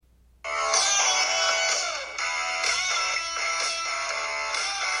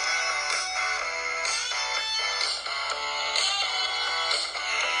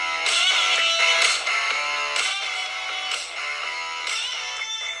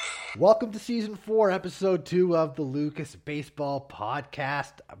Welcome to Season 4, Episode 2 of the Lucas Baseball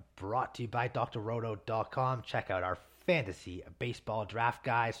Podcast, brought to you by drroto.com. Check out our fantasy baseball draft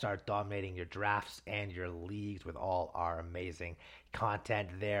guide. Start dominating your drafts and your leagues with all our amazing content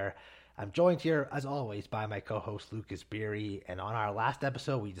there. I'm joined here, as always, by my co-host Lucas Beery, and on our last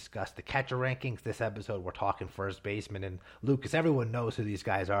episode, we discussed the catcher rankings. This episode, we're talking first baseman, and Lucas, everyone knows who these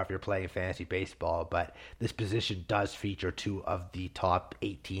guys are if you're playing fantasy baseball, but this position does feature two of the top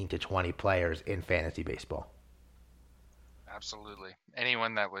 18 to 20 players in fantasy baseball. Absolutely.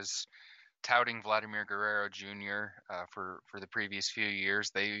 Anyone that was touting Vladimir Guerrero Jr. For the previous few years,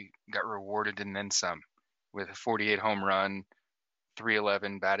 they got rewarded and then some with a 48 home run,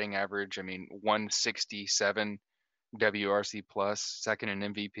 311 batting average. 167 WRC plus, second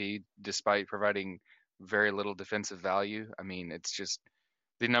in MVP, despite providing very little defensive value. It's just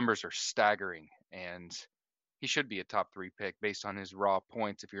the numbers are staggering, and he should be a top 3 pick based on his raw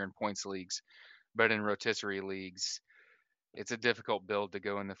points if you're in points leagues. But in rotisserie leagues, it's a difficult build to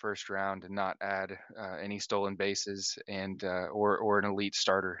go in the first round and not add any stolen bases and or an elite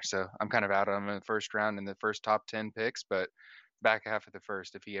starter. So I'm kind of out on him in the first round in the first top 10 picks, but back half of the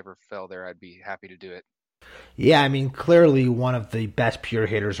first, if he ever fell there, I'd be happy to do it. Yeah, clearly one of the best pure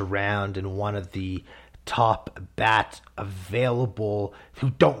hitters around and one of the top bats available who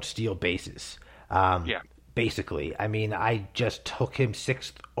don't steal bases. Yeah. Basically, I just took him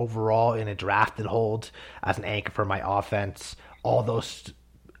 6th overall in a draft and hold as an anchor for my offense. All those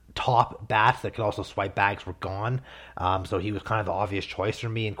top bats that could also swipe bags were gone. So he was kind of the obvious choice for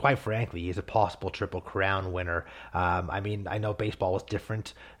me. And quite frankly, he's a possible Triple Crown winner. I know baseball was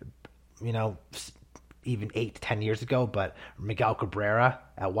different, even 8 to 10 years ago, but Miguel Cabrera,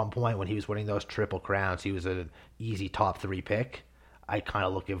 at one point when he was winning those Triple Crowns, he was an easy top 3 pick. I kind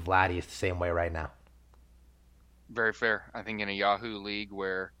of look at Vladdy as the same way right now. Very fair. I think in a Yahoo league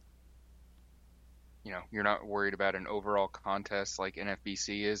where you're not worried about an overall contest like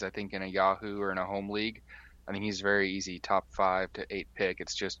NFBC is, I think in a Yahoo or in a home league, I think he's very easy top 5 to 8 pick.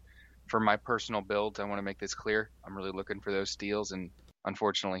 It's just for my personal build, I want to make this clear. I'm really looking for those steals, and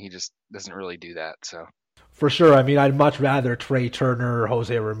unfortunately, he just doesn't really do that. So. For sure. I'd much rather Trey Turner,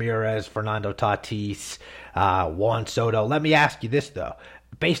 Jose Ramirez, Fernando Tatis, Juan Soto. Let me ask you this, though.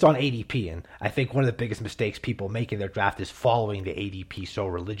 Based on ADP, and I think one of the biggest mistakes people make in their draft is following the ADP so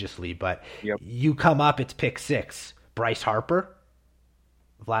religiously, but Yep. You come up, it's pick 6. Bryce Harper,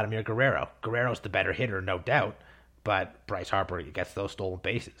 Vladimir Guerrero. Guerrero's the better hitter, no doubt, but Bryce Harper gets those stolen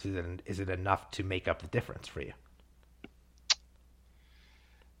bases. Is it enough to make up the difference for you?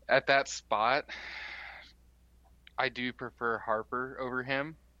 At that spot, I do prefer Harper over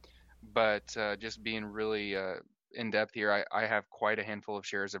him, but just being really in depth here, I have quite a handful of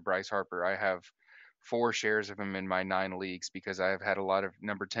shares of Bryce Harper. I have 4 shares of him in my 9 leagues because I've had a lot of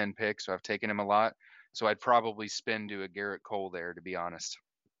number 10 picks, so I've taken him a lot. So I'd probably spin to a Garrett Cole there, to be honest.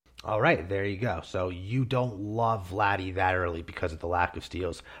 All right, there you go. So you don't love Vladdy that early because of the lack of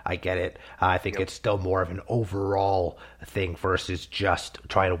steals. I get it. I think Yep. it's still more of an overall thing versus just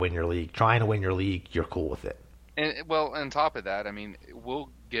trying to win your league. Trying to win your league, you're cool with it. And well, on top of that, we'll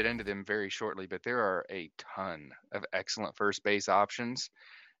get into them very shortly, but there are a ton of excellent first base options,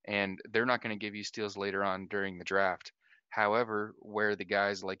 and they're not going to give you steals later on during the draft. However, where the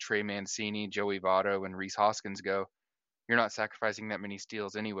guys like Trey Mancini, Joey Votto, and Rhys Hoskins go, you're not sacrificing that many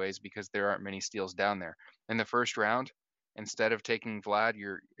steals anyways because there aren't many steals down there. In the first round, instead of taking Vlad,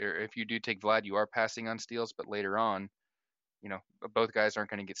 or if you do take Vlad, you are passing on steals, but later on, both guys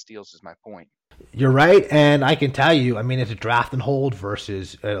aren't going to get steals is my point. You're right, and I can tell you, it's a draft and hold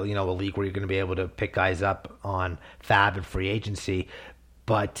versus a league where you're going to be able to pick guys up on fab and free agency.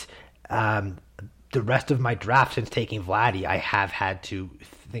 But the rest of my draft since taking Vladdy, I have had to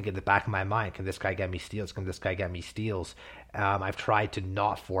think in the back of my mind, can this guy get me steals? Can this guy get me steals? I've tried to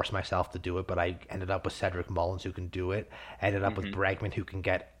not force myself to do it, but I ended up with Cedric Mullins who can do it. I ended up with Bregman who can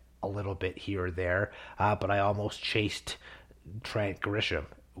get a little bit here or there. But I almost chased Trent Grisham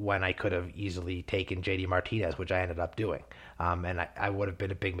when I could have easily taken JD Martinez, which I ended up doing. And I would have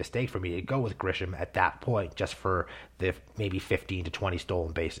been a big mistake for me to go with Grisham at that point just for the maybe 15 to 20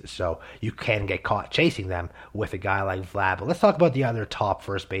 stolen bases. So you can get caught chasing them with a guy like Vlad. But let's talk about the other top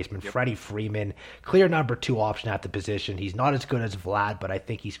first baseman, Freddie Freeman. Clear number 2 option at the position. He's not as good as Vlad, but I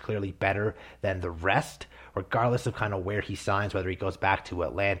think he's clearly better than the rest. Regardless of kind of where he signs, whether he goes back to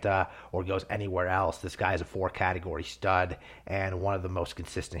Atlanta or goes anywhere else, this guy is a 4-category stud and one of the most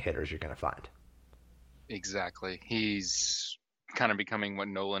consistent hitters you're going to find. Exactly. He's kind of becoming what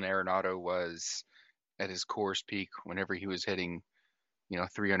Nolan Arenado was at his Coors peak whenever he was hitting,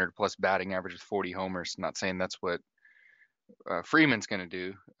 300 plus batting average with 40 homers. I'm not saying that's what Freeman's going to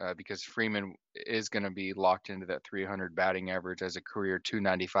do, because Freeman is going to be locked into that 300 batting average as a career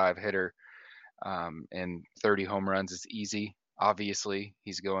 295 hitter, and 30 home runs is easy. Obviously,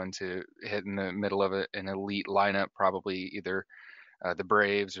 he's going to hit in the middle of an elite lineup, probably either the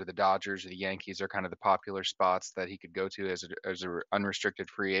Braves or the Dodgers or the Yankees are kind of the popular spots that he could go to as a unrestricted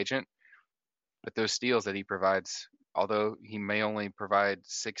free agent. But those steals that he provides, although he may only provide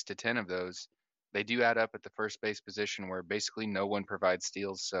 6 to 10 of those, they do add up at the first base position where basically no one provides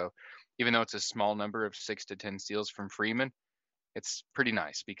steals. So even though it's a small number of 6 to 10 steals from Freeman, it's pretty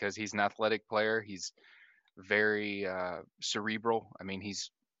nice because he's an athletic player. He's very cerebral. I mean, he's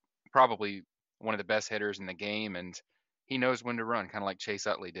probably one of the best hitters in the game, and he knows when to run, kind of like Chase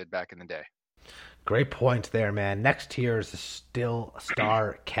Utley did back in the day. Great points there, man. Next tier is still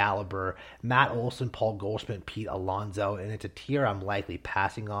star caliber. Matt Olson, Paul Goldschmidt, Pete Alonso, and it's a tier I'm likely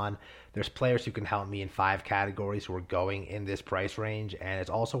passing on. There's players who can help me in 5 categories who are going in this price range, and it's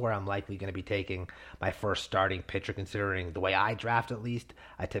also where I'm likely going to be taking my first starting pitcher, considering the way I draft at least.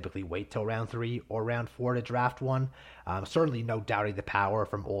 I typically wait till round 3 or round 4 to draft one. Certainly no doubting the power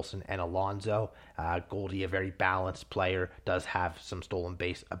from Olson and Alonso. Goldie, a very balanced player, does have some stolen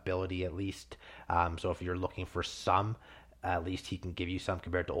base ability at least. So if you're looking for some, at least he can give you some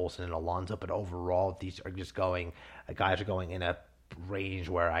compared to Olson and Alonso. But overall, these are just guys are going in a range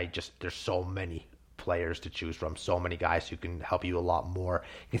where there's so many players to choose from, so many guys who can help you a lot more,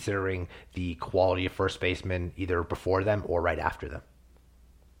 considering the quality of first basemen either before them or right after them.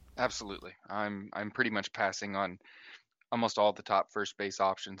 Absolutely. I'm pretty much passing on almost all the top first base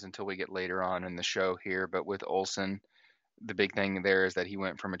options until we get later on in the show here. But with Olson, the big thing there is that he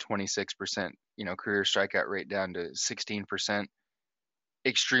went from a 26%, career strikeout rate down to 16%.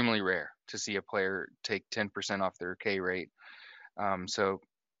 Extremely rare to see a player take 10% off their K rate. So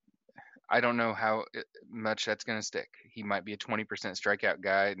I don't know how much that's going to stick. He might be a 20% strikeout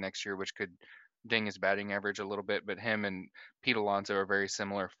guy next year, which could ding his batting average a little bit. But him and Pete Alonso are very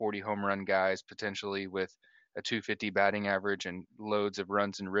similar, 40 home run guys, potentially with a 250 batting average and loads of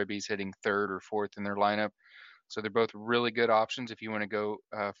runs and ribbies, hitting 3rd or 4th in their lineup. So they're both really good options if you want to go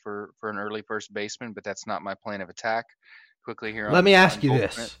for an early first baseman, but that's not my plan of attack. Quickly here. Let me ask you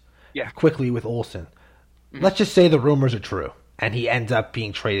this. Yeah. Quickly with Olson. Mm-hmm. Let's just say the rumors are true and he ends up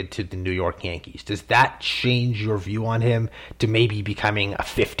being traded to the New York Yankees. Does that change your view on him to maybe becoming a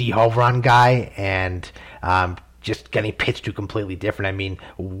 50 home run guy and just getting pitched to completely different? I mean,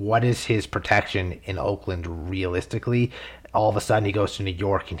 what is his protection in Oakland realistically? All of a sudden he goes to New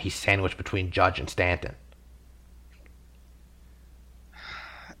York and he's sandwiched between Judge and Stanton.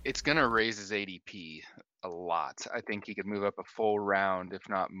 It's going to raise his ADP a lot. I think he could move up a full round, if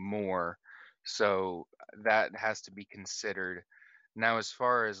not more. So that has to be considered. Now, as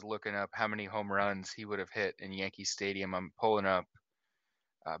far as looking up how many home runs he would have hit in Yankee Stadium, I'm pulling up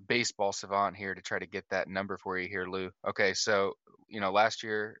Baseball Savant here to try to get that number for you here, Lou. Okay, so, last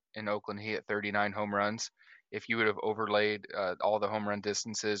year in Oakland, he hit 39 home runs. If you would have overlaid all the home run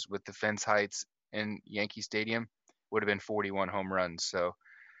distances with the fence heights in Yankee Stadium, would have been 41 home runs. So,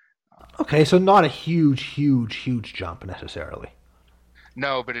 okay, so not a huge jump necessarily.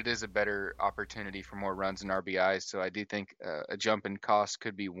 No, but it is a better opportunity for more runs and RBIs. So I do think a jump in cost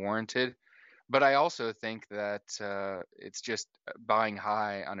could be warranted. But I also think that it's just buying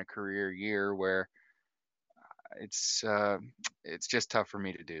high on a career year where it's just tough for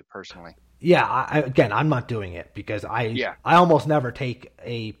me to do personally. Yeah, I'm not doing it because I almost never take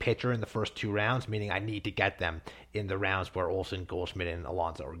a pitcher in the first 2 rounds, meaning I need to get them in the rounds where Olson, Goldschmidt, and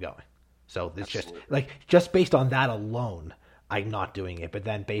Alonso are going. So it's just based on that alone, I'm not doing it. But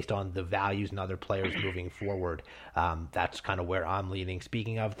then based on the values and other players moving forward, that's kind of where I'm leaning.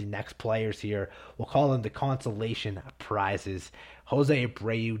 Speaking of the next players here, we'll call them the consolation prizes. Jose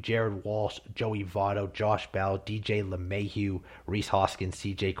Abreu, Jared Walsh, Joey Votto, Josh Bell, DJ LeMahieu, Rhys Hoskins,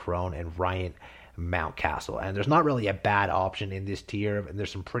 CJ Cron, and Ryan Mountcastle. And there's not really a bad option in this tier, and there's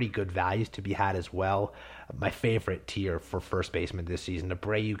some pretty good values to be had as well. My favorite tier for first baseman this season,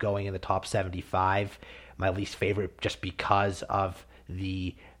 Abreu going in the top 75. My least favorite just because of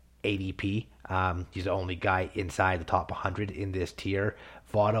the ADP. He's the only guy inside the top 100 in this tier.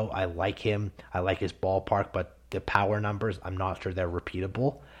 Votto, I like him. I like his ballpark, but the power numbers, I'm not sure they're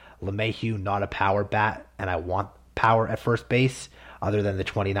repeatable. LeMahieu, not a power bat, and I want power at first base, other than the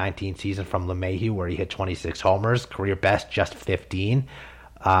 2019 season from LeMahieu where he hit 26 homers, career best just 15.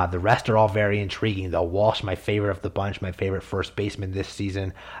 The rest are all very intriguing, though. Walsh, my favorite of the bunch, my favorite first baseman this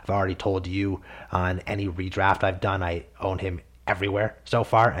season. I've already told you on any redraft I've done, I own him everywhere so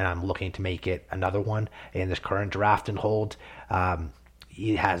far, and I'm looking to make it another one in this current draft and hold.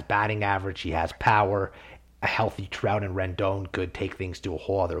 He has batting average, he has power, a healthy Trout and Rendon could take things to a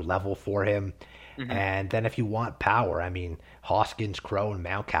whole other level for him. Hmm. And then if you want power, I mean, Hoskins, Crow, and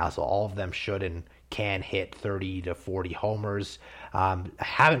Mountcastle, all of them should and can hit 30 to 40 homers. I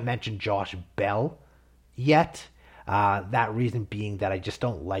haven't mentioned Josh Bell yet. That reason being that I just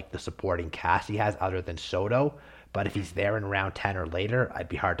don't like the supporting cast he has other than Soto. But if he's there in round 10 or later, I'd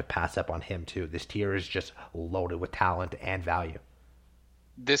be hard to pass up on him too. This tier is just loaded with talent and value.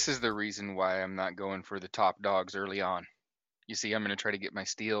 This is the reason why I'm not going for the top dogs early on. You see, I'm going to try to get my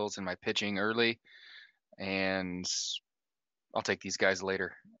steals and my pitching early, and I'll take these guys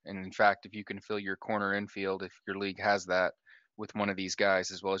later. And in fact, if you can fill your corner infield, if your league has that, with one of these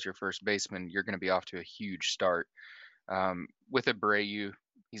guys as well as your first baseman, you're going to be off to a huge start. With Abreu,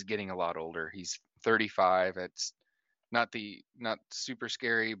 he's getting a lot older. He's 35. It's not super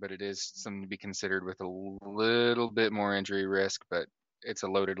scary, but it is something to be considered with a little bit more injury risk. But it's a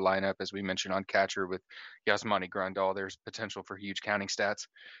loaded lineup, as we mentioned on catcher with Yasmani Grandal. There's potential for huge counting stats.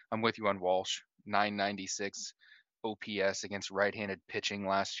 I'm with you on Walsh. 996 OPS against right-handed pitching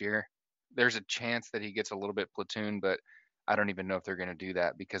last year. There's a chance that he gets a little bit platoon, but I don't even know if they're going to do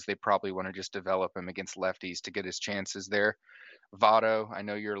that because they probably want to just develop him against lefties to get his chances there. Votto, I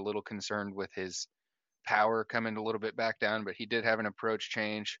know you're a little concerned with his power coming a little bit back down, but he did have an approach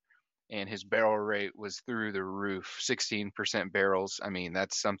change and his barrel rate was through the roof. 16% barrels. I mean,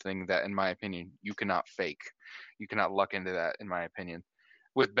 that's something that, in my opinion, you cannot fake. You cannot luck into that, in my opinion.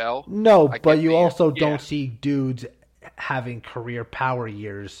 With Bell, No, I but get you the also yeah. don't see dudes having career power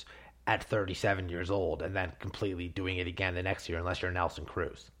years at 37 years old and then completely doing it again the next year unless you're Nelson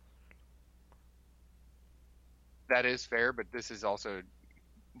Cruz. That is fair, but this is also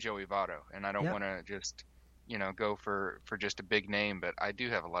Joey Votto, and I don't Yep. want to just go for just a big name, but I do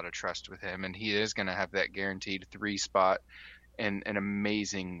have a lot of trust with him, and he is going to have that guaranteed 3 spot and an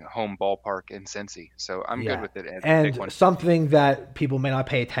amazing home ballpark in Cincy. So I'm good Yeah. with it at pick And 150. something that people may not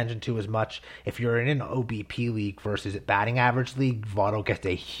pay attention to as much, if you're in an OBP league versus a batting average league, Votto gets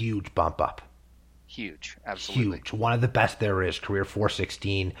a huge bump up. Huge, absolutely. Huge. One of the best there is. Career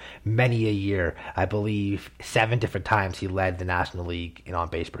 416, many a year. I believe 7 different times he led the National League in on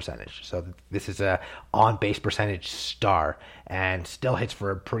base percentage. So this is a on base percentage star and still hits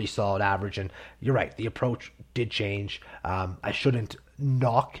for a pretty solid average. And you're right, the approach did change. I shouldn't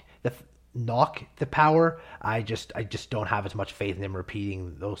knock the power. I just don't have as much faith in him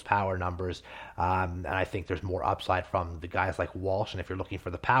repeating those power numbers. And I think there's more upside from the guys like Walsh. And if you're looking for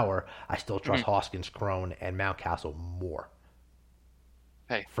the power, I still trust Mhm. Hoskins, Crone, and Mountcastle more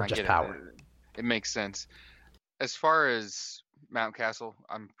Hey, for I just get it. power. It makes sense. As far as Mountcastle,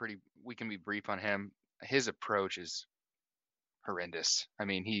 we can be brief on him. His approach is horrendous. I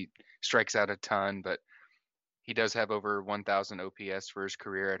mean, he strikes out a ton, but he does have over 1,000 OPS for his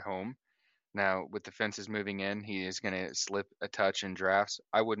career at home. Now, with the fences moving in, he is going to slip a touch in drafts.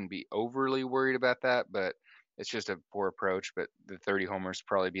 I wouldn't be overly worried about that, but it's just a poor approach. But the 30 homers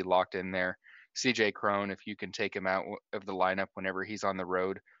probably be locked in there. CJ Crone, if you can take him out of the lineup whenever he's on the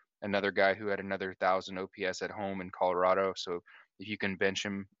road, another guy who had another 1,000 OPS at home in Colorado. So if you can bench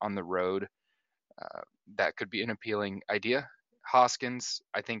him on the road, uh, that could be an appealing idea. Hoskins,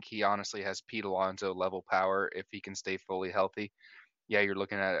 I think he honestly has Pete Alonso level power if he can stay fully healthy. Yeah, you're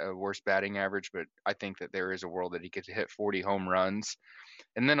looking at a worse batting average, but I think that there is a world that he could hit 40 home runs.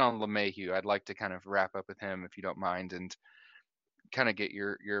 And then on LeMahieu, I'd like to kind of wrap up with him if you don't mind and kind of get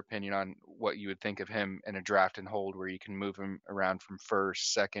your opinion on what you would think of him in a draft and hold where you can move him around from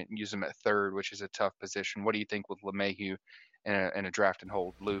first, second, use him at third, which is a tough position. What do you think with LeMahieu in a draft and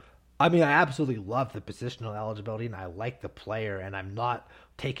hold, Lou? I mean, I absolutely love the positional eligibility, and I like the player, and I'm not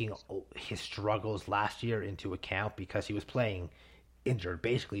taking his struggles last year into account because he was playing injured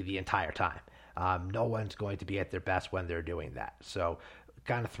basically the entire time. No one's going to be at their best when they're doing that. So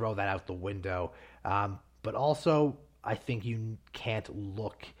kind of throw that out the window. But also, I think you can't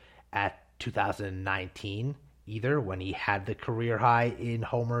look at 2019 either when he had the career high in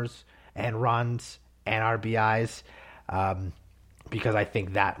homers and runs and RBIs. Because I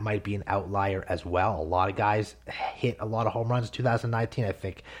think that might be an outlier as well. A lot of guys hit a lot of home runs in 2019. I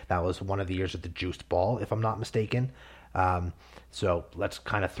think that was one of the years of the juiced ball, if I'm not mistaken. So let's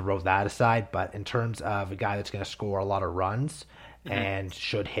kind of throw that aside. But in terms of a guy that's going to score a lot of runs and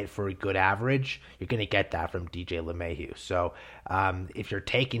should hit for a good average, you're going to get that from DJ LeMahieu. So if you're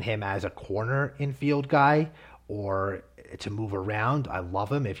taking him as a corner infield guy or to move around, I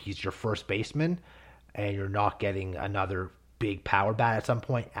love him. If he's your first baseman and you're not getting another big power bat at some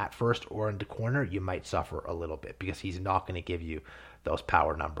point at first or in the corner, you might suffer a little bit because he's not going to give you those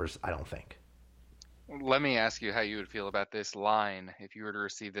power numbers, I don't think. Let me ask you how you would feel about this line if you were to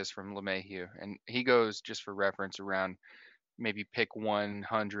receive this from LeMahieu. And he goes, just for reference, around maybe pick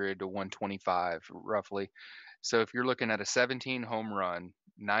 100 to 125 roughly. So if you're looking at a 17 home run,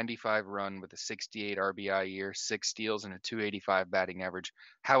 95 run with a 68 RBI year, 6 steals, and a 285 batting average,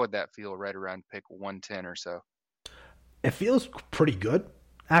 how would that feel right around pick 110 or so? It feels pretty good,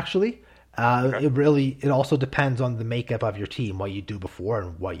 actually. Okay. It also depends on the makeup of your team, what you do before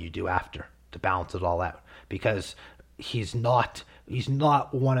and what you do after to balance it all out. Because he's not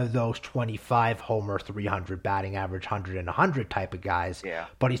one of those 25 homer, 300 batting average, 100 and 100 type of guys, Yeah.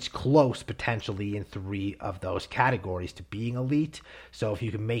 but he's close potentially in three of those categories to being elite. So if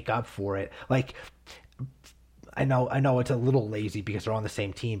you can make up for it, like I know it's a little lazy because they're on the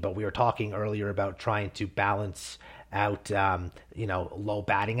same team, but we were talking earlier about trying to balance out, low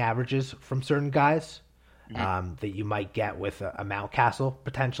batting averages from certain guys Hmm. that you might get with a Mountcastle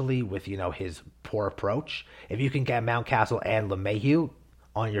potentially with his poor approach. If you can get Mountcastle and LeMahieu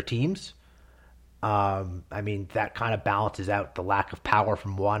on your teams, I mean that kind of balances out the lack of power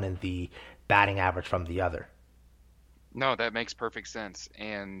from one and the batting average from the other. No, that makes perfect sense.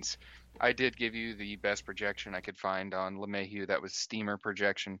 And I did give you the best projection I could find on LeMahieu. That was steamer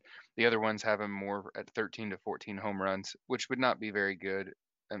projection. The other ones have him more at 13 to 14 home runs, which would not be very good.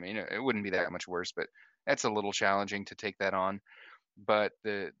 I mean, it wouldn't be that much worse, but that's a little challenging to take that on. But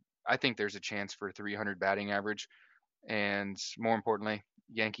I think there's a chance for 300 batting average, and more importantly,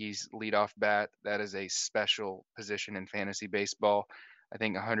 Yankees leadoff bat. That is a special position in fantasy baseball. I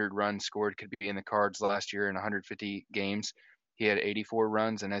think 100 runs scored could be in the cards last year in 150 games. He had 84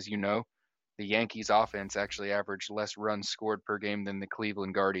 runs, and as you know, the Yankees offense actually averaged less runs scored per game than the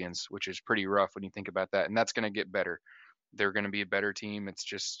Cleveland Guardians, which is pretty rough when you think about that. And that's going to get better. They're going to be a better team. It's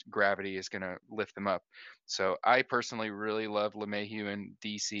just gravity is going to lift them up. So I personally really love LeMahieu and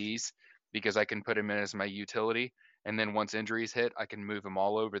DC's because I can put him in as my utility. And then once injuries hit, I can move him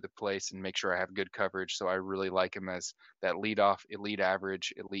all over the place and make sure I have good coverage. So I really like him as that leadoff, elite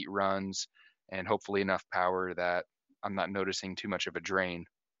average, elite runs, and hopefully enough power that I'm not noticing too much of a drain.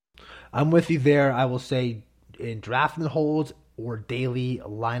 I'm with you there. I will say in drafting holds or daily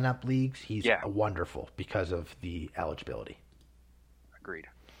lineup leagues, he's Yeah, wonderful because of the eligibility. agreed.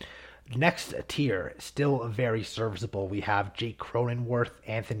 Next tier, still very serviceable. We have Jake Cronenworth,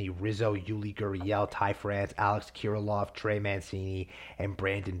 Anthony Rizzo, Yuli Gurriel, Ty France, Alex Kirilov, Trey Mancini, and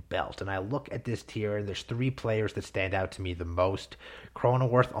Brandon Belt. And I look at this tier, and there's three players that stand out to me the most.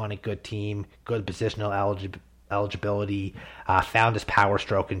 Cronenworth on a good team, good positional eligibility, found his power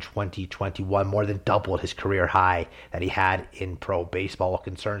stroke in 2021, more than doubled his career high that he had in pro baseball. What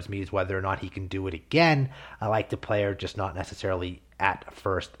concerns me is whether or not he can do it again. I like the player, just not necessarily at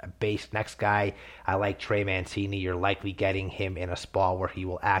first base. Next guy, I like Trey Mancini. You're likely getting him in a spot where he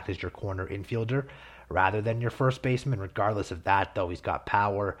will act as your corner infielder rather than your first baseman. Regardless of that, though, he's got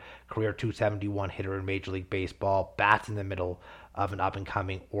power, career 271 hitter in Major League Baseball, bats in the middle of an up and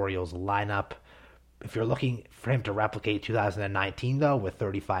coming Orioles lineup. If you're looking for him to replicate 2019, though, with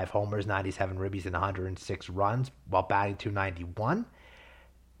 35 homers, 97 ribbies, and 106 runs while batting 291,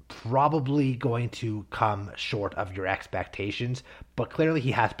 probably going to come short of your expectations, but clearly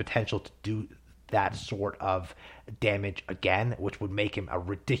he has potential to do that sort of damage again, which would make him a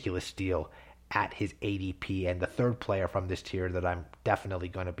ridiculous steal at his ADP. And the third player from this tier that I'm definitely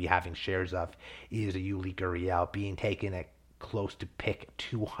going to be having shares of is Yuli Gurriel, being taken at close to pick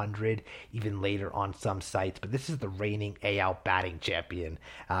 200, even later on some sites. But this is the reigning AL batting champion.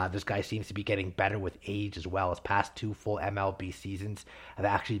 This guy seems to be getting better with age as well. His past two full MLB seasons have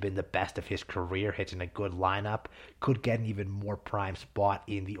actually been the best of his career, hitting a good lineup. Could get an even more prime spot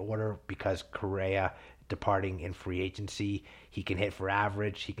in the order because Correa departing in free agency. He can hit for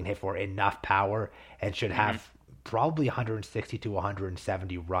average, he can hit for enough power, and should Hmm. have probably 160 to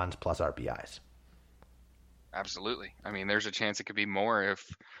 170 runs plus RBIs. Absolutely. I mean, there's a chance it could be more if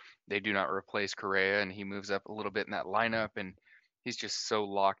they do not replace Correa and he moves up a little bit in that lineup, and he's just so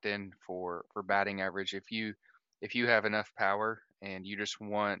locked in for batting average. If you have enough power and you just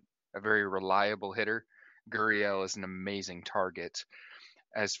want a very reliable hitter, Gurriel is an amazing target.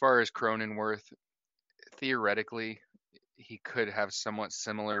 As far as Cronenworth, theoretically, he could have somewhat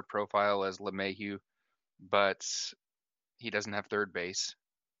similar profile as LeMahieu, but he doesn't have third base.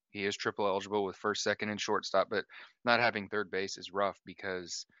 He is triple eligible with first, second, and shortstop, but not having third base is rough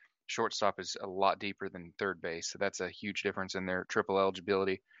because shortstop is a lot deeper than third base. So that's a huge difference in their triple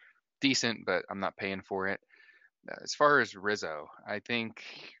eligibility. Decent, but I'm not paying for it. As far as Rizzo, I think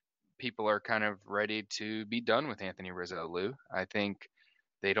people are kind of ready to be done with Anthony Rizzo, Lou. I think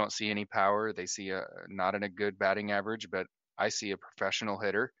they don't see any power. They see not in a good batting average, but I see a professional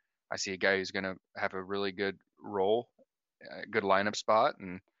hitter. I see a guy who's going to have a really good role, good lineup spot,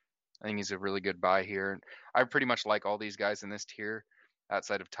 and I think he's a really good buy here. And I pretty much like all these guys in this tier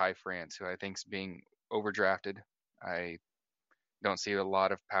outside of Ty France, who I think is being overdrafted. I don't see a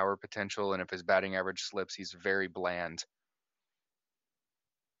lot of power potential, and if his batting average slips, he's very bland.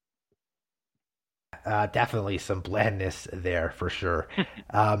 Definitely some blandness there for sure.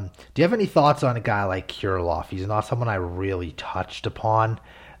 Do you have any thoughts on a guy like Kirilloff? He's not someone I really touched upon,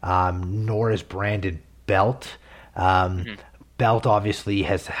 nor is Brandon Belt. Um, Hmm. Belt obviously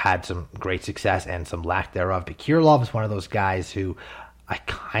has had some great success and some lack thereof, but Kirilloff is one of those guys who I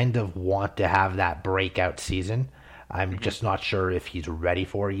kind of want to have that breakout season. I'm Hmm. just not sure if he's ready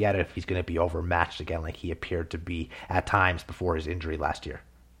for it yet, if he's going to be overmatched again like he appeared to be at times before his injury last year.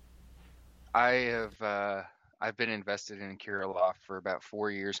 I have I've been invested in Kirilov for about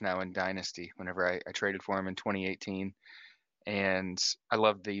 4 years now in Dynasty. Whenever I traded for him in 2018, and I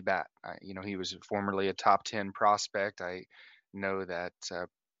love the bat. He was formerly a top 10 prospect. I know that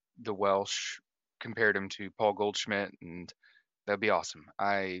the Welsh compared him to Paul Goldschmidt, and that'd be awesome.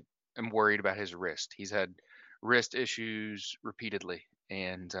 I am worried about his wrist. He's had wrist issues repeatedly,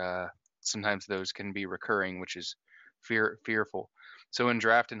 and sometimes those can be recurring, which is fearful. So in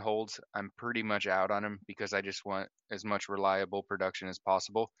draft and holds, I'm pretty much out on him because I just want as much reliable production as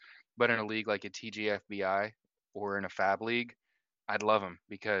possible. But in a league like a TGFBI or in a Fab league, I'd love him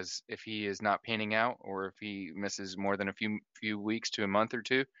because if he is not panning out or if he misses more than a few weeks to a month or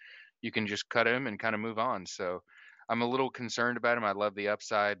two, you can just cut him and kind of move on. So I'm a little concerned about him. I love the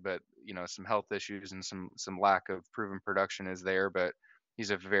upside, but some health issues and some lack of proven production is there. But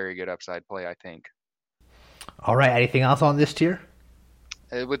he's a very good upside play, I think. All right, anything else on this tier?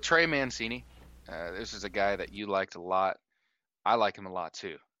 With Trey Mancini, this is a guy that you liked a lot. I like him a lot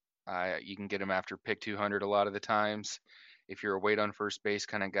too. You can get him after pick 200 a lot of the times. If you're a wait on first base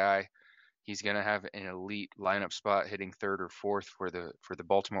kind of guy, he's going to have an elite lineup spot hitting third or fourth for the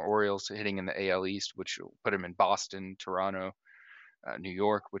Baltimore Orioles, hitting in the AL East, which will put him in Boston, Toronto, New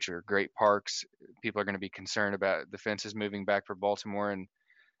York, which are great parks. People are going to be concerned about the fences moving back for Baltimore, and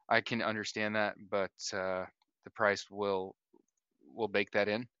I can understand that, but the price will bake that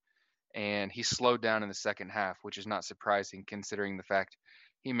in. And he slowed down in the second half, which is not surprising considering the fact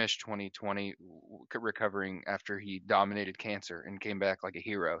he missed 2020 recovering after he dominated cancer and came back like a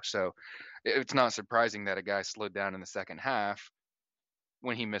hero. So it's not surprising that a guy slowed down in the second half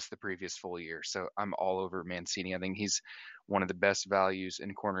when he missed the previous full year. So I'm all over Mancini. I think he's one of the best values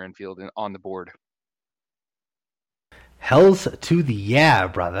in corner infield and on the board. Hells to the yeah,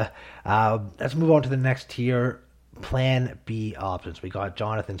 brother. Let's move on to the next tier. Plan B options. We got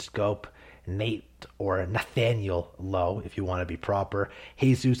Jonathan Scope, Nate or Nathaniel Lowe, if you want to be proper,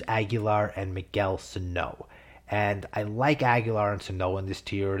 Jesus Aguilar, and Miguel Sano. And I like Aguilar and Sano in this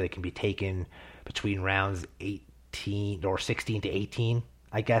tier. They can be taken between rounds 18 or 16 to 18,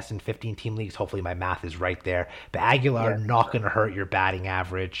 I guess, in 15 team leagues. Hopefully, my math is right there. But Aguilar Yeah. not going to hurt your batting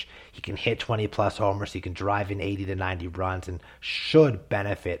average. He can hit 20 plus homers. He can drive in 80 to 90 runs and should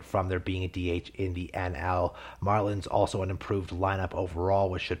benefit from there being a DH in the NL. Marlins also an improved lineup overall,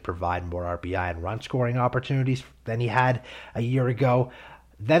 which should provide more RBI and run scoring opportunities than he had a year ago.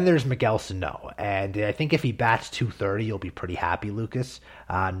 Then there's Miguel Sano, and I think if he bats 230, you'll be pretty happy, Lucas.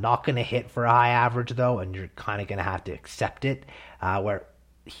 Not going to hit for a high average, though, and you're kind of going to have to accept it. Where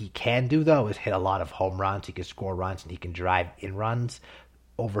he can do, though, is hit a lot of home runs. He can score runs, and he can drive in runs.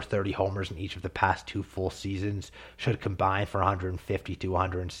 Over 30 homers in each of the past two full seasons. Should combine for 150 to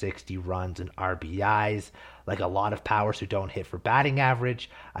 160 runs and RBIs. Like a lot of powers who don't hit for batting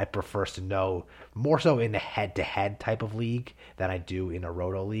average, I prefer Sano more so in the head-to-head type of league than I do in a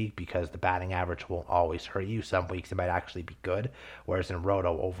roto league because the batting average won't always hurt you. Some weeks it might actually be good, whereas in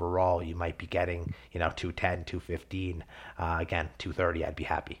roto overall you might be getting 210, 215. Again, 230, I'd be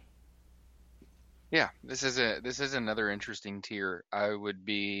happy. Yeah, this is another interesting tier. I would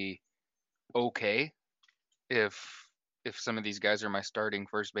be okay if some of these guys are my starting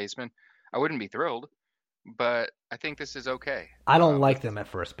first baseman. I wouldn't be thrilled, but I think this is okay. I don't With like them at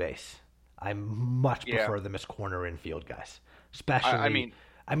first base. I much Yeah, prefer them as corner infield guys. I Especially, mean,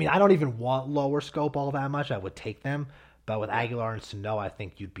 I mean, I don't even want lower scope all that much. I would take them, but with yeah. Aguilar and Sano, I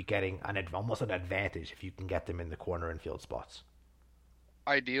think you'd be getting almost an advantage if you can get them in the corner infield spots.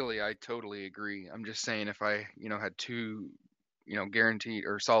 Ideally, I totally agree. I'm just saying if I, had two, guaranteed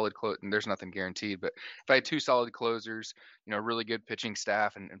or solid close, and there's nothing guaranteed, but if I had two solid closers, really good pitching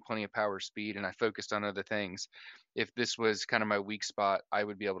staff and plenty of power speed, and I focused on other things, if this was kind of my weak spot, I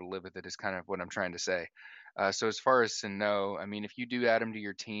would be able to live with it. Is kind of what I'm trying to say. So as far as Sano, I mean, if you do add him to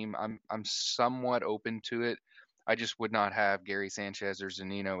your team, I'm somewhat open to it. I just would not have Gary Sanchez or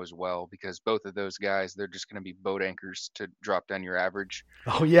Zanino as well, because both of those guys, they're just going to be boat anchors to drop down your average.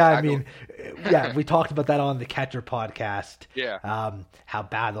 Oh yeah, I Aguilar, mean, yeah, we talked about that on the Catcher podcast. yeah, How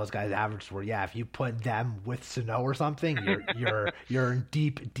bad those guys' averages were. Yeah, if you put them with Sano or something, you're in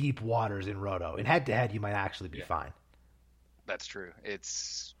deep waters in Roto. In head to head, you might actually be yeah, fine. that's true.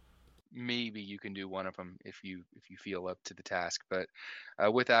 It's maybe you can do one of them if you feel up to the task. But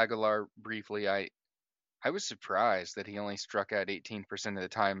with Aguilar, briefly, I was surprised that he only struck out 18% of the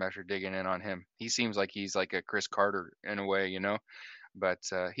time after digging in on him. He seems like he's like a Chris Carter in a way, but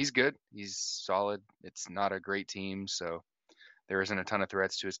he's good. He's solid. It's not a great team, so there isn't a ton of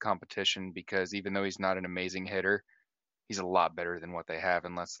threats to his competition because even though he's not an amazing hitter, he's a lot better than what they have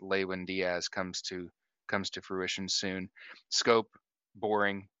unless Lewin Diaz comes to fruition soon. Scope,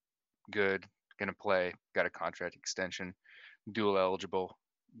 boring, good, gonna play, got a contract extension, dual eligible,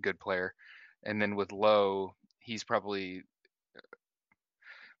 good player. And then with Lowe, he's probably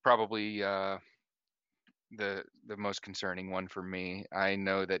the most concerning one for me. I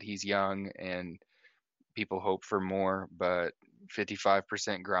know that he's young and people hope for more, but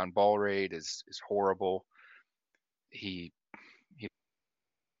 55% ground ball rate is horrible. He he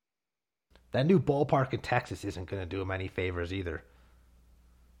That new ballpark in Texas isn't going to do him any favors either.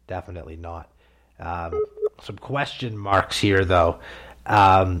 Definitely not. Some question marks here, though.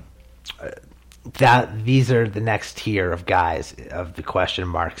 Um, that these are the next tier of guys of the question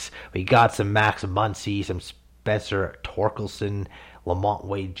marks. We got some Max Muncy, some Spencer Torkelson, Lamont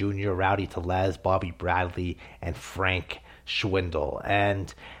Wade Jr., Rowdy Tellez, Bobby Bradley, and Frank Schwindel.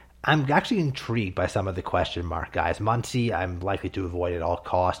 And I'm actually intrigued by some of the question mark guys. Muncy, I'm likely to avoid at all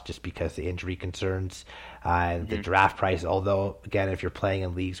costs just because the injury concerns and the mhm. draft price. Although, again, if you're playing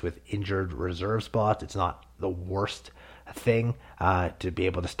in leagues with injured reserve spots, it's not the worst thing to be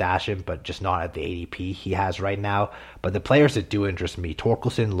able to stash him, but just not at the ADP he has right now. But the players that do interest me,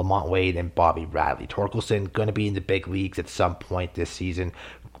 Torkelson, Lamont Wade, and Bobby Bradley. Torkelson going to be in the big leagues at some point this season,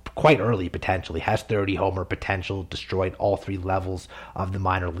 quite early potentially, has 30 homer potential, destroyed all three levels of the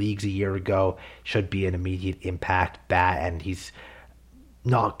minor leagues a year ago, should be an immediate impact bat, and he's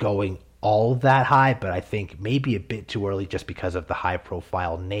not going all that high, but I think maybe a bit too early just because of the high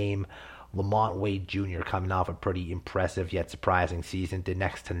profile name. Lamont Wade Jr. coming off a pretty impressive yet surprising season, did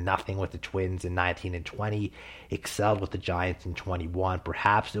next to nothing with the Twins in 19 and 20, excelled with the Giants in 21.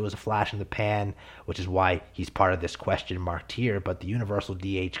 Perhaps it was a flash in the pan, which is why he's part of this question mark tier, but the universal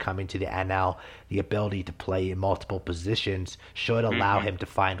DH coming to the NL, the ability to play in multiple positions should allow Mhm. him to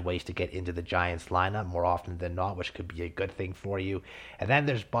find ways to get into the Giants lineup more often than not, which could be a good thing for you. And then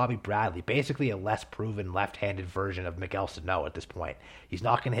there's Bobby Bradley, basically a less proven left-handed version of Miguel Sano at this point. He's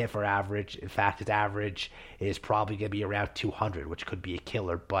not going to hit for average. In fact, his average is probably going to be around 200, which could be a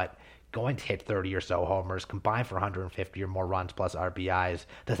killer, but going to hit 30 or so homers, combined for 150 or more runs plus RBIs.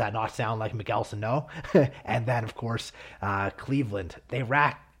 Does that not sound like Miguel Sano? And then, of course, Cleveland. They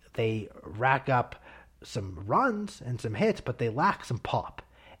rack up some runs and some hits, but they lack some pop.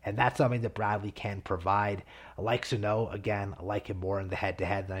 And that's something that Bradley can provide. I like Sano, again, I like him more in the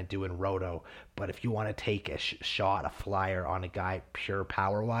head-to-head than I do in Roto. But if you want to take a shot, a flyer on a guy pure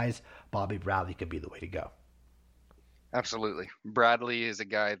power-wise, Bobby Bradley could be the way to go. Absolutely. Bradley is a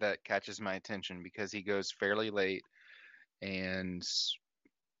guy that catches my attention because he goes fairly late and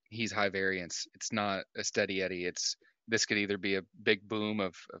he's high variance. It's not a steady Eddie. This could either be a big boom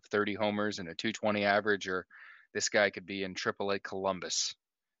of 30 homers and a 220 average, or this guy could be in AAA Columbus.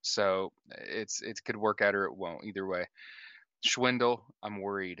 So it could work out or it won't. Either way. Schwindel, I'm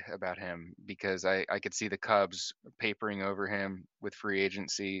worried about him because I could see the Cubs papering over him with free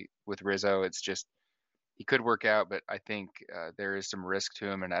agency with Rizzo. It's just he could work out, but I think there is some risk to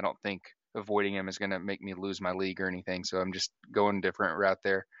him, and I don't think avoiding him is going to make me lose my league or anything. So I'm just going a different route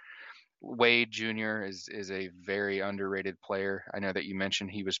there. Wade Jr. is a very underrated player. I know that you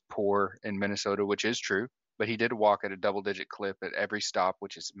mentioned he was poor in Minnesota, which is true, but he did walk at a double-digit clip at every stop,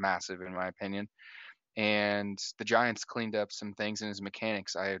 which is massive in my opinion. And the Giants cleaned up some things in his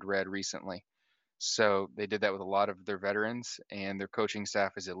mechanics I had read recently. So they did that with a lot of their veterans, and their coaching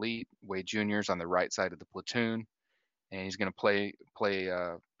staff is elite. Wade Jr.'s on the right side of the platoon, and he's going to play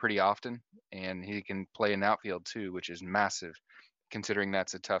pretty often, and he can play in outfield too, which is massive, considering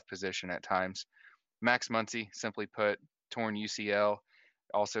that's a tough position at times. Max Muncy, simply put, torn UCL.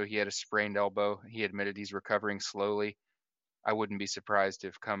 Also, he had a sprained elbow. He admitted he's recovering slowly. I wouldn't be surprised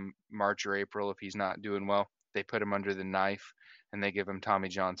if come March or April, if he's not doing well, they put him under the knife and they give him Tommy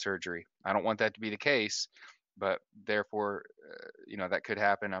John surgery. I don't want that to be the case, but therefore, that could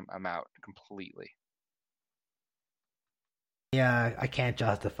happen. I'm out completely. Yeah, I can't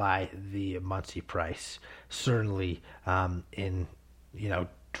justify the Muncy price. Certainly, in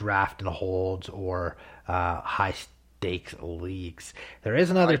draft and holds or high stakes leagues. There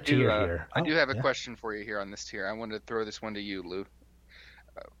is another tier here. I Oh, do have a yeah. question for you here on this tier. I wanted to throw this one to you, Lou.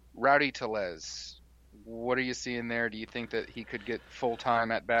 Rowdy Tellez, what are you seeing there? Do you think that he could get full time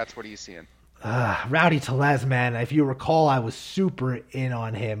at bats? What are you seeing? Rowdy Tellez, man. If you recall, I was super in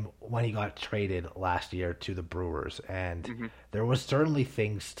on him when he got traded last year to the Brewers, and Hmm. there was certainly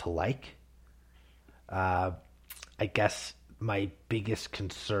things to like. Uh, I guess my biggest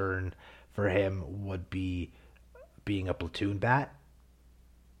concern for him would be being a platoon bat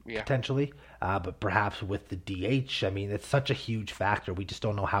Yeah. potentially, but perhaps with the DH, I mean, it's such a huge factor. We just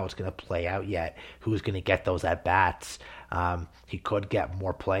don't know how it's going to play out yet. Who's going to get those at bats? He could get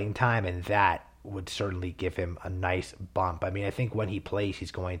more playing time, and that would certainly give him a nice bump. I mean, I think when he plays,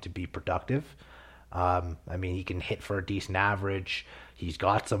 he's going to be productive. I mean, he can hit for a decent average. He's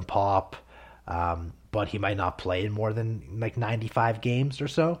got some pop, but he might not play in more than like 95 games or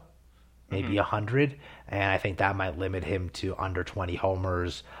so, Hmm. maybe 100, and I think that might limit him to under 20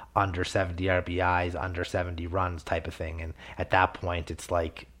 homers, under 70 RBIs, under 70 runs type of thing. And at that point, it's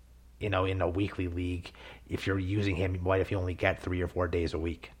like, in a weekly league, if you're using him, what if you only get 3 or 4 days a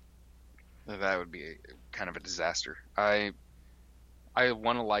week? That would be kind of a disaster. I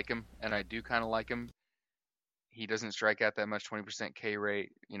want to like him, and I do kind of like him. He doesn't strike out that much. 20% K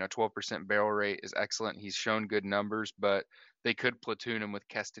rate, 12% barrel rate is excellent. He's shown good numbers, but they could platoon him with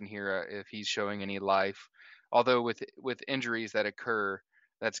Keston Hira if he's showing any life. Although with injuries that occur,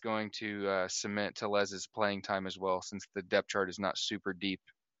 that's going to cement Telez's playing time as well, since the depth chart is not super deep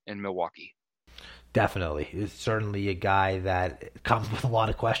in Milwaukee. Definitely. He's certainly a guy that comes with a lot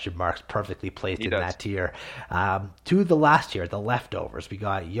of question marks, perfectly placed He in does. that tier. To the last tier, the leftovers, we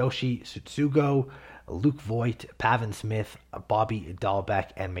got Yoshi Tsutsugo, Luke Voigt, Pavin Smith, Bobby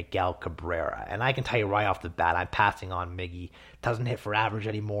Dahlbeck, and Miguel Cabrera. And I can tell you right off the bat, I'm passing on Miggy. Doesn't hit for average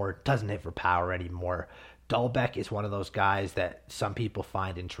anymore, doesn't hit for power anymore. Dahlbeck is one of those guys that some people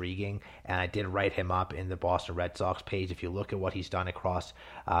find intriguing, and I did write him up in the Boston Red Sox page. If you look at what he's done across,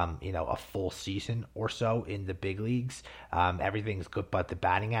 a full season or so in the big leagues, everything's good but the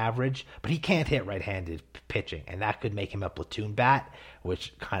batting average. But he can't hit right-handed pitching, and that could make him a platoon bat,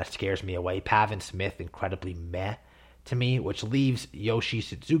 which kind of scares me away. Pavin Smith, incredibly meh to me, which leaves Yoshi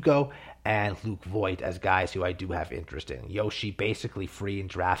Suzuko and Luke Voigt as guys who I do have interest in. Yoshi basically free in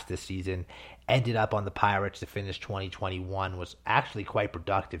drafts this season, ended up on the Pirates to finish 2021, was actually quite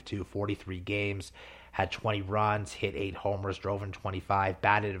productive too, 43 games, had 20 runs, hit 8 homers, drove in 25,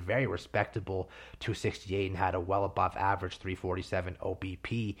 batted a very respectable 268 and had a well above average 347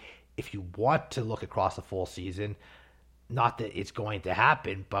 OBP. If you want to look across the full season, not that it's going to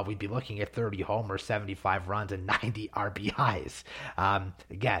happen, but we'd be looking at 30 homers, 75 runs, and 90 RBIs.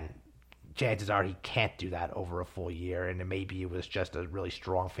 Again, chances are he can't do that over a full year, and maybe it was just a really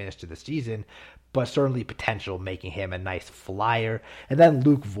strong finish to the season, but certainly potential making him a nice flyer. And then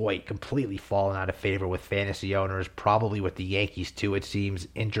Luke Voigt completely fallen out of favor with fantasy owners, probably with the Yankees too, it seems.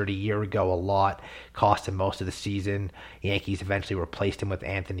 Injured a year ago a lot, cost him most of the season. Yankees eventually replaced him with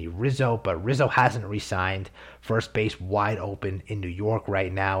Anthony Rizzo, but Rizzo hasn't re-signed. First base wide open in New York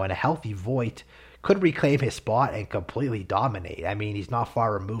right now, and a healthy Voigt could reclaim his spot and completely dominate. I mean, he's not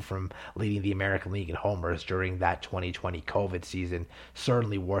far removed from leading the American League in homers during that 2020 COVID season.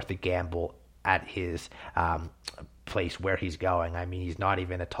 Certainly worth a gamble at his place where he's going. I mean, he's not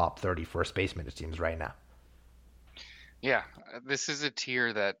even a top 30 first baseman, it seems, right now. Yeah, this is a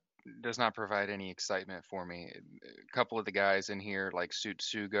tier that does not provide any excitement for me. A couple of the guys in here, like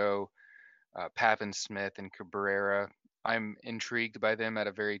Sutsugo, Pavin Smith, and Cabrera, I'm intrigued by them at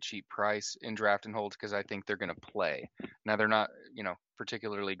a very cheap price in draft and holds because I think they're going to play. Now, they're not,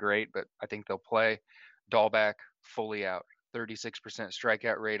 particularly great, but I think they'll play. Dahlback, fully out. 36%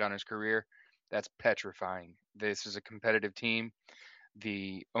 strikeout rate on his career. That's petrifying. This is a competitive team.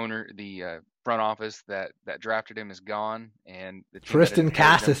 The front office that drafted him is gone, and the team that Tristan inherited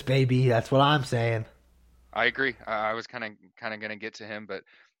him. Cassis, baby. That's what I'm saying. I agree. I was kind of going to get to him, but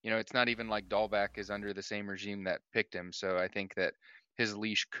it's not even like Dahlback is under the same regime that picked him, so I think that his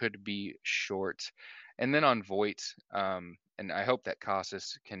leash could be short. And then on Voight, and I hope that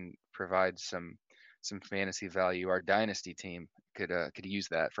Casas can provide some fantasy value. Our dynasty team could use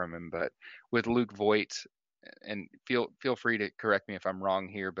that from him, but with Luke Voigt, and feel free to correct me if I'm wrong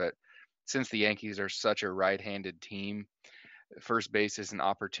here, but since the Yankees are such a right-handed team, first base is an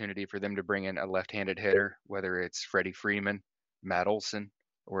opportunity for them to bring in a left-handed hitter, whether it's Freddie Freeman, Matt Olson,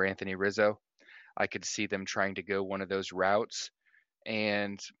 or Anthony Rizzo. I could see them trying to go one of those routes.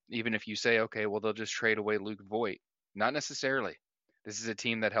 And even if you say, okay, well, they'll just trade away Luke Voigt, Not necessarily. This is a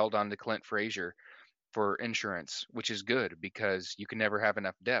team that held on to Clint Frazier for insurance, which is good because you can never have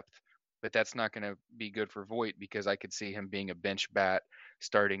enough depth. But that's not going to be good for Voit because I could see him being a bench bat,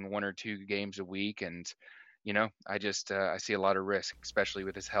 starting 1 or 2 games a week, and I see a lot of risk, especially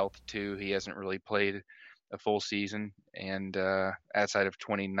with his health too. He hasn't really played a full season, and outside of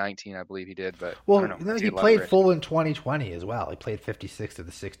 2019, I believe he did. But I don't know. He played full in 2020 as well. He played 56 of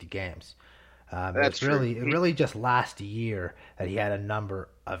the 60 games. That's true. It really just last year that he had a number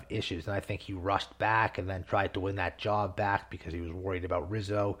of issues, and I think he rushed back and then tried to win that job back because he was worried about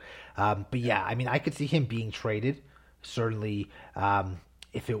Rizzo. But yeah, I mean, I could see him being traded. Certainly,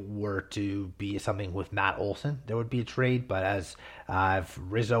 if it were to be something with Matt Olson, there would be a trade. But as if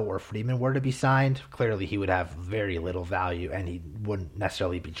Rizzo or Freeman were to be signed, clearly he would have very little value, and he wouldn't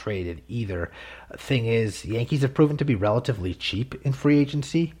necessarily be traded either. Thing is, Yankees have proven to be relatively cheap in free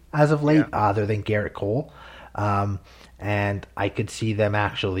agency as of late, other than Garrett Cole. And I could see them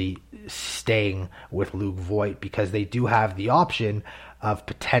actually staying with Luke Voit because they do have the option of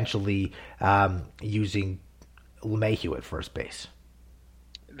potentially using LeMahieu at first base.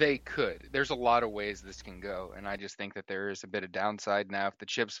 They could. There's a lot of ways this can go, and I just think that there is a bit of downside now. If the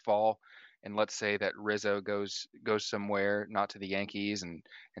chips fall, and let's say that Rizzo goes somewhere, not to the Yankees, and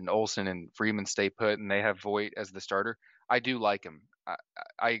Olson and Freeman stay put, and they have Voit as the starter, I do like him.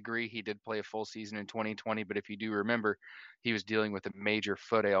 I agree he did play a full season in 2020, but if you do remember, he was dealing with a major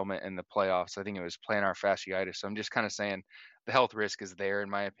foot ailment in the playoffs. I think it was plantar fasciitis. So I'm just kind of saying the health risk is there, in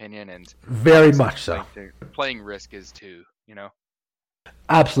my opinion, and very much so. Playing risk is too,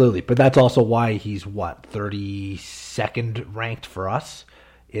 Absolutely, but that's also why he's 32nd ranked for us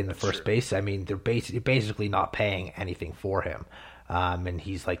in the first base. I mean, they're basically not paying anything for him, and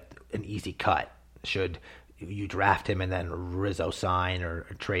he's like an easy cut. Should you draft him and then Rizzo sign or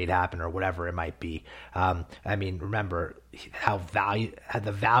a trade happen or whatever it might be. I mean, remember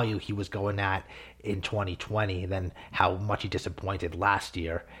the value he was going at in 2020, then how much he disappointed last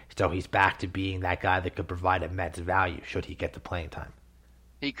year. So he's back to being that guy that could provide immense value should he get the playing time.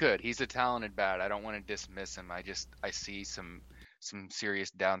 He could. He's a talented bat. I don't want to dismiss him. I see some serious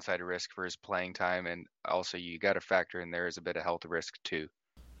downside risk for his playing time, and also you got to factor in there is a bit of health risk too.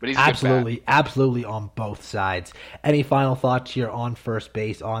 But he's absolutely on both sides. Any final thoughts here on first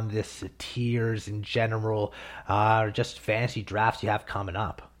base, on this tiers in general, or just fantasy drafts you have coming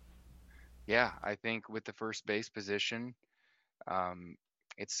up? Yeah, I think with the first base position,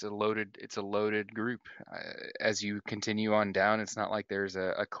 it's a loaded group. As you continue on down, it's not like there's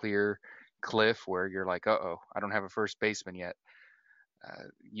a clear cliff where you're like, I don't have a first baseman yet.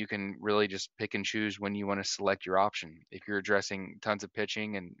 You can really just pick and choose when you want to select your option. If you're addressing tons of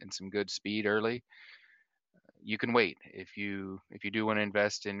pitching and some good speed early, you can wait. If you do want to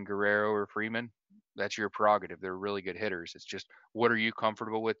invest in Guerrero or Freeman, that's your prerogative. They're really good hitters. It's just, what are you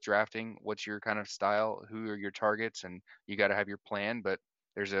comfortable with drafting? What's your kind of style? Who are your targets? And you got to have your plan, but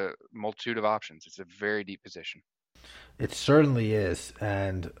there's a multitude of options. It's a very deep position. It certainly is,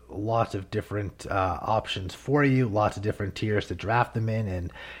 and lots of different options for you, lots of different tiers to draft them in,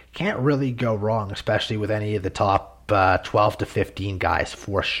 and can't really go wrong, especially with any of the top 12 to 15 guys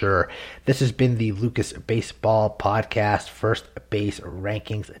for sure. This has been the Lucas Baseball Podcast, First Base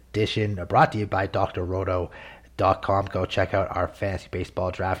Rankings Edition, brought to you by drroto.com. Go check out our fantasy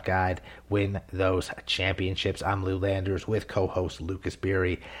baseball draft guide. Win those championships. I'm Lou Landers with co-host Lucas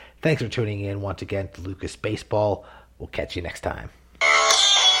Beery. Thanks for tuning in once again to Lucas Baseball. We'll catch you next time.